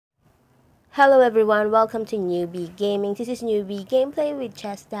Hello everyone, welcome to Newbie Gaming. This is Newbie Gameplay with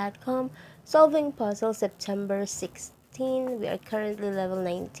Chess.com, solving puzzle September 16. We are currently level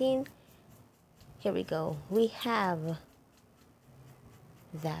 19. Here we go. We have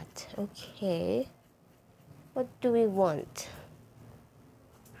that. Okay. What do we want?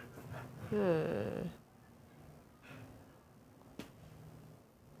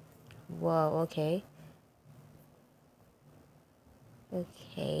 Whoa, okay.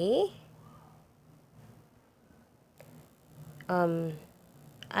 Okay. Um,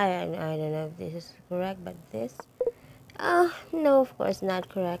 I don't know if this is correct, but this... Oh, no, of course not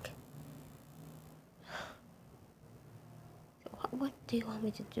correct. What do you want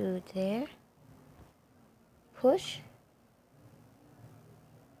me to do there? Push?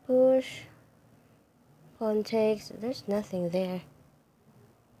 Push. Pawn takes. There's nothing there.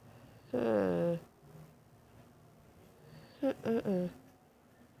 Hmm. Mm-mm-mm.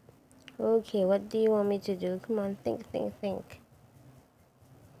 Okay, what do you want me to do? Come on, think.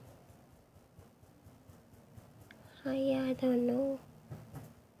 Oh, yeah, I don't know.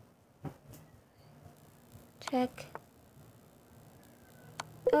 Check.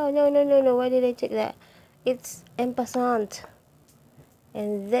 Oh, no. Why did I take that? It's en passant.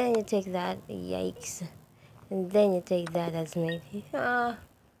 And then you take that. Yikes. And then you take that as mate. Ah,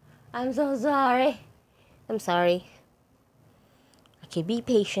 I'm so sorry. I'm sorry. Okay, be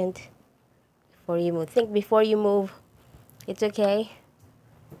patient before you move. Think before you move. It's okay.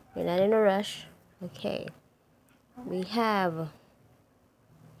 You're not in a rush. Okay. We have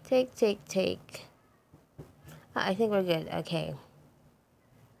take. Ah, I think we're good. Okay.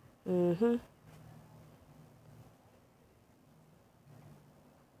 Mm-hmm.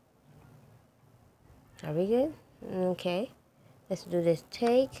 Are we good? Okay. Let's do this.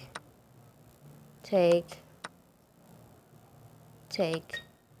 Take.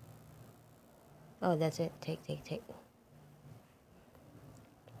 Oh, that's it. Take.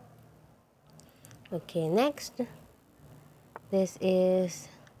 Okay, next. This is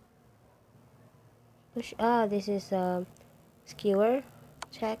push. Ah, this is skewer.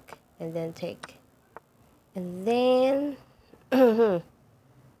 Check. And then take. And then...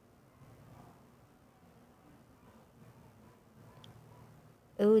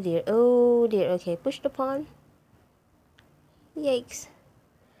 Oh dear. Okay, push the pawn. Yikes.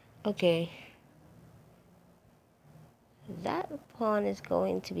 Okay. That pawn is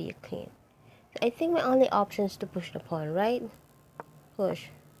going to be a queen. I think my only option is to push the pawn, right? Push.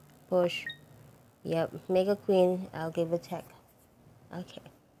 Yep, make a queen. I'll give a check. Okay.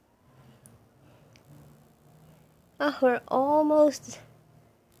 Ah, we're almost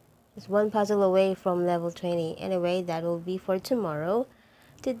just one puzzle away from level 20. Anyway, that will be for tomorrow.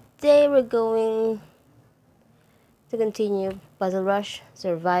 Today we're going to continue Puzzle Rush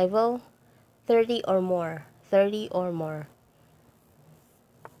Survival 30 or more. 30 or more.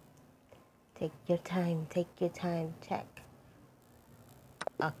 Take your time. Check.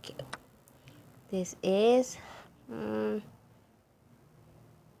 Okay. This is...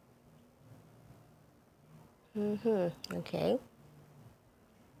 Okay.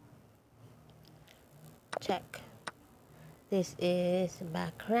 Check. This is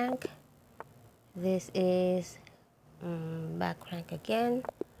back rank. This is back rank again.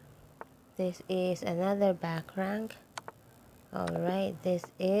 This is another back rank. Alright, this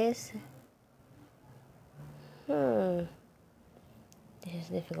is... This is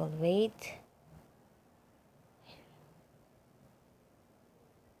difficult. Wait.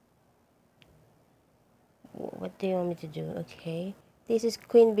 What do you want me to do? Okay. This is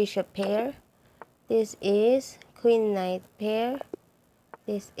Queen Bishop pair. This is Queen Knight pair.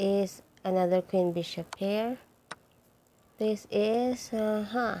 This is another Queen Bishop pair. This is...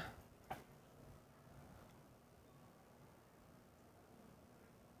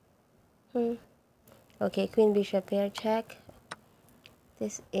 Okay, Queen Bishop pair, check.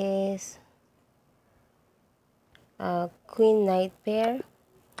 This is Queen Knight pair.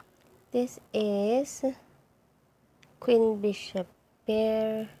 This is Queen Bishop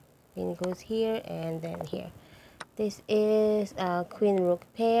pair. Queen goes here and then here. This is Queen Rook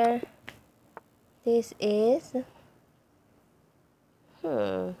pair. This is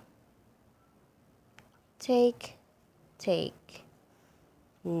take.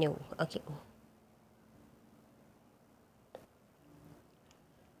 No. Okay.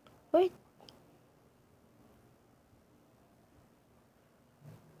 Wait.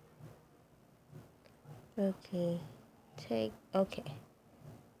 Okay. Take. Okay.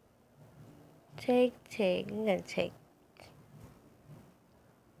 Take. Then take.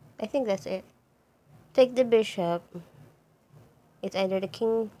 I think that's it. Take the bishop. It's either the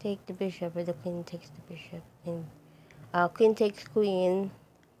king take the bishop or the queen takes the bishop. And queen takes queen,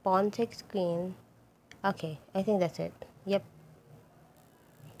 pawn takes queen. Okay, I think that's it. Yep.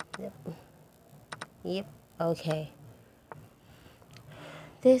 Yep. Yep. Okay.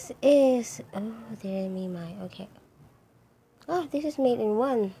 This is, oh, dear me, my. Okay. Oh, this is made in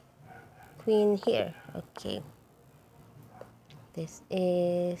one. Queen here. Okay. This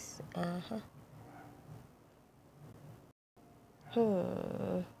is,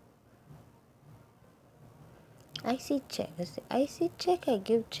 I see check. I see check. I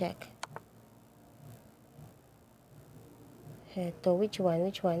give check. So which one?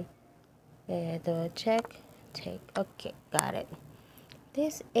 Which one? The check. Take. Okay, got it.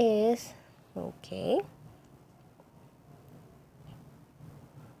 This is okay.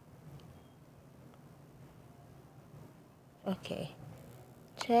 Okay.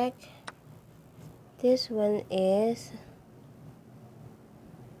 Check. This one is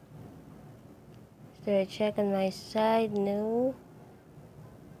there a check on my side? No.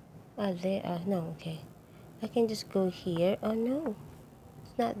 Oh, there. No. Okay. I can just go here. Oh no,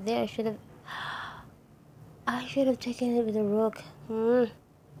 it's not there. I should have taken it with the rook.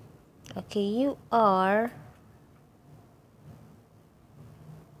 Okay, you are.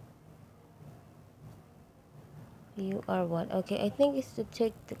 You are what? Okay, I think it's to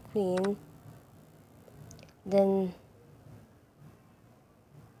take the queen. Then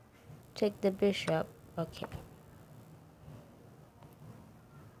take the bishop. Okay.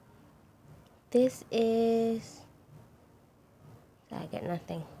 This is. I get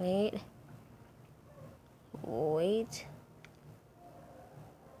nothing. Wait. Wait.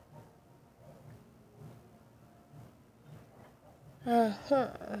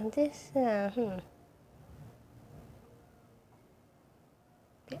 This. I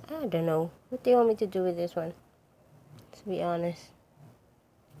don't know. What do you want me to do with this one? To be honest.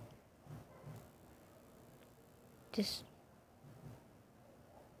 Just.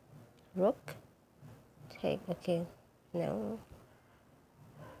 Rook. Take. Okay. No.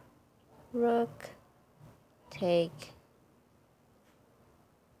 Rook. Take.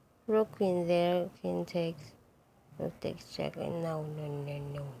 Rook queen there. Queen takes. Rook takes check. No, no, no, no,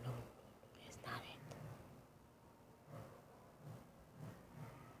 no. That's not it.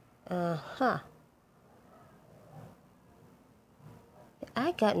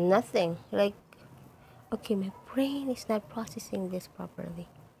 I got nothing. Like, okay, my brain is not processing this properly.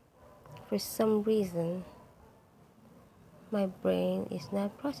 For some reason, my brain is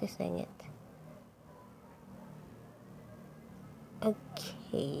not processing it.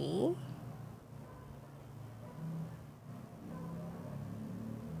 Okay.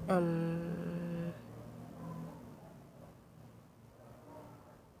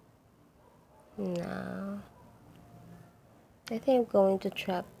 Now, I think I'm going to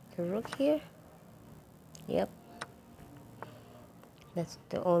trap the rook here. Yep. That's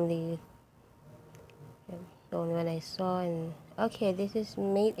the only one I saw. And okay, this is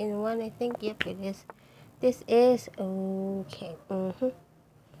made in one, I think. Yep, it is. This is okay.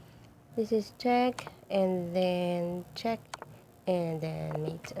 This is check and then check and then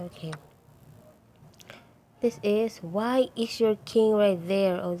mate. Okay. This is, why is your king right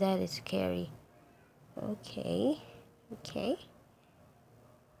there? Oh, that is scary. Okay. Okay.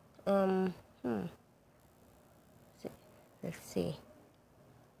 Let's see.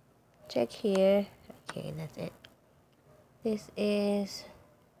 Check here. Okay, that's it. This is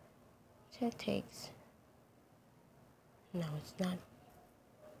check takes. No, it's not.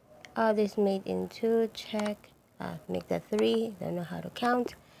 Oh, this made in two. Check. Make that three. Don't know how to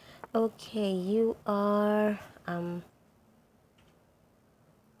count. Okay, you are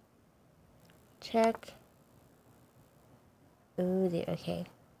check. Ooh, there. Okay.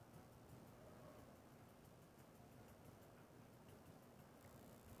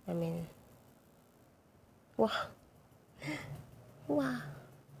 I mean, wow. Wow.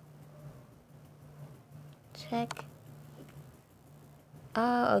 Check.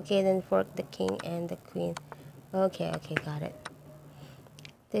 Oh, okay, then fork the king and the queen. Okay, okay, got it.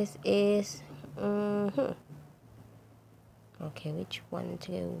 This is, okay, which one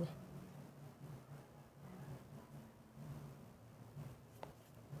to go?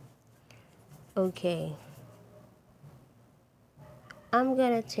 Okay. I'm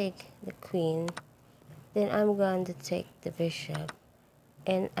gonna take the queen, then I'm going to take the bishop,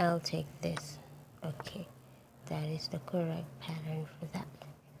 and I'll take this. Okay, that is the correct pattern for that.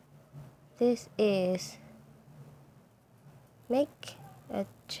 This is make a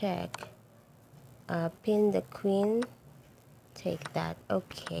check, pin the queen, take that.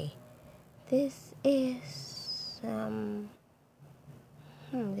 Okay, this is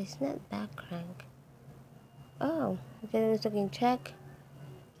It's not back crank. Oh, okay, I was looking check,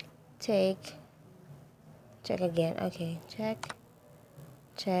 take, check again. Okay, check,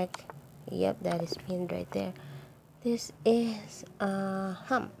 check. Yep, that is pinned right there. This is a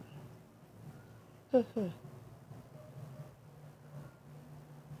hump.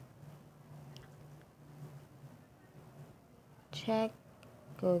 Check,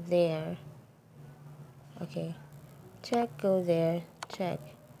 go there. Okay, check, go there. Check,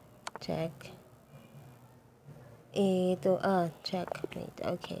 check. Ito, checkmate.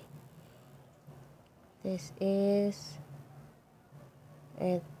 Okay. This is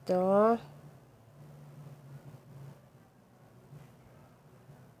ito.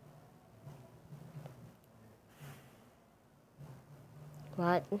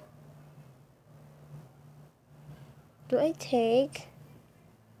 What do I take?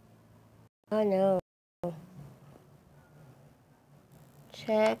 Oh no.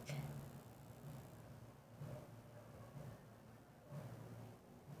 Check.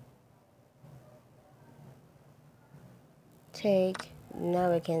 Take.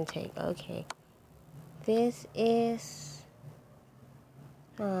 Now I can take. Okay. This is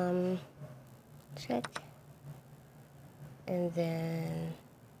check. And then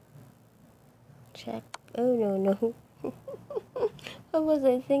check. Oh no no. What was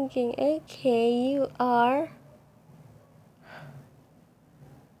I thinking? Okay, you are.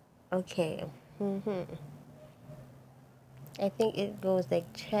 Okay. I think it goes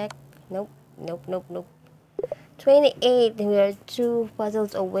like check. Nope. Nope. Nope. Nope. 28. We are 2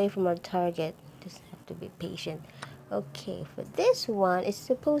 puzzles away from our target. Just have to be patient. Okay, for this one, it's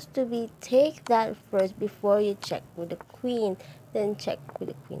supposed to be take that first before you check with the queen. Then check with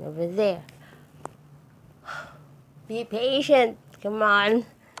the queen over there. Be patient. Come on.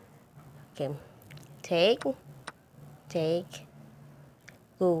 Okay. Take. Take.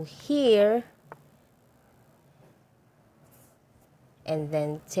 Go here. And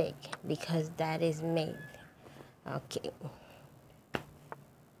then take. Because that is made. Okay.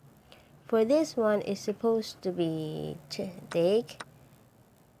 For this one, it's supposed to be take,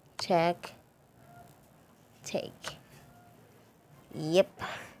 check, take. Yep.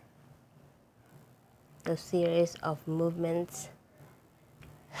 The series of movements.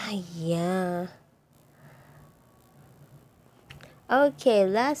 Yeah. Okay,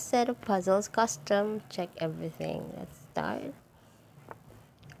 last set of puzzles. Custom. Check everything. Let's start.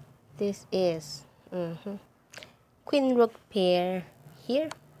 This is Queen Rook pair here.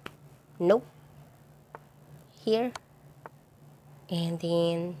 Nope. Here. And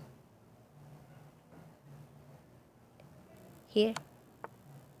then here.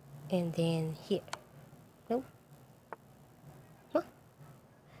 And then here. Nope. Huh?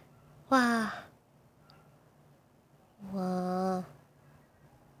 Wow. Wow.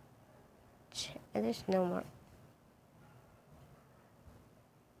 There's no more.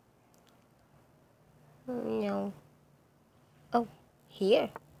 No. Oh, here.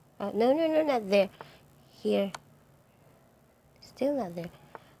 No, not there. Here. Still not there.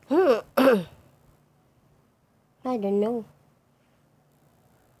 I don't know.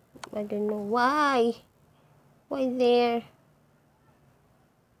 I don't know why. Why there?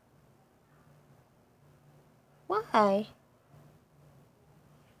 Why?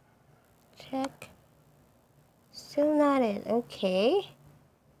 Check. Still not it. Okay.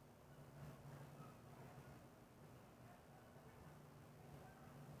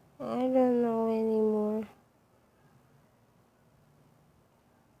 I don't know anymore.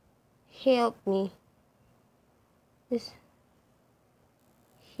 Help me. This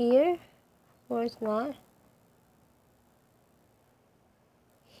here? Or it's not?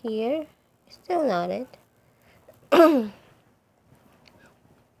 Here? Still not it.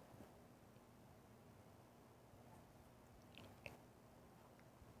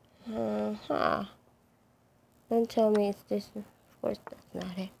 Don't tell me it's this. Of course, that's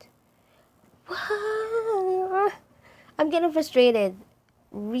not it. I'm getting frustrated.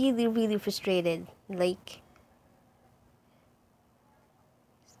 Really frustrated. Like,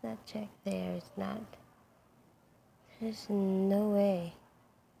 it's not checked there. It's not. There's no way.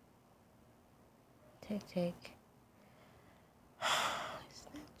 Take. It's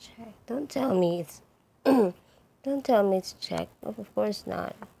not checked. Don't tell me it's. Don't tell me it's checked. Of course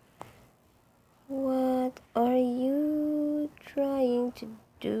not. What are you trying to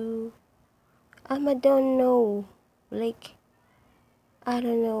do? I don't know. Like, I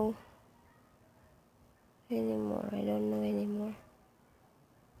don't know anymore. I don't know anymore.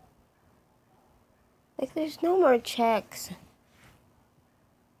 Like, there's no more checks.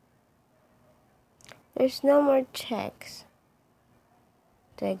 There's no more checks.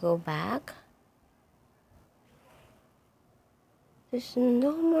 Do I go back? There's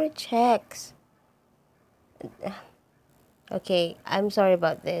no more checks. Okay, I'm sorry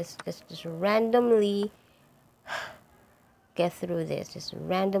about this. Just randomly get through this. Just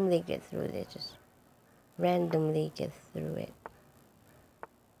randomly get through this. Just randomly get through it.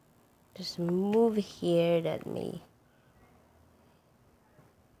 Just move here. That may.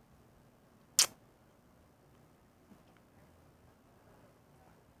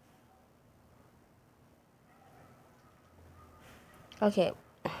 Okay.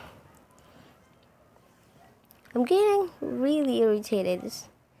 I'm getting really irritated.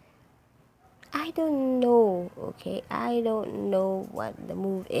 I don't know, okay? I don't know what the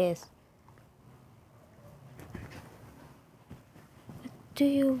move is. What do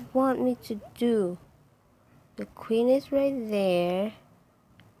you want me to do? The queen is right there.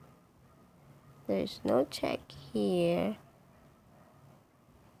 There's no check here.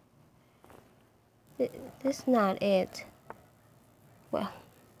 That's not it. Well,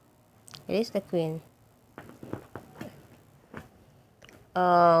 it is the queen.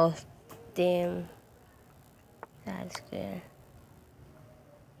 Oh, damn. That's good.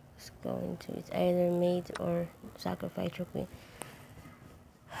 It's going to. It's either mate or sacrifice your queen.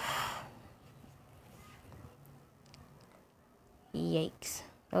 Yikes.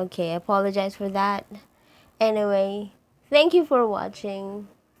 Okay, I apologize for that. Anyway, thank you for watching.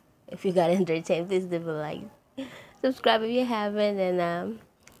 If you got entertained, please leave a like. Subscribe if you haven't, and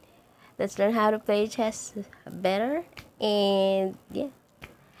let's learn how to play chess better. And yeah,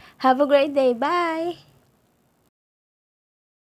 have a great day. Bye.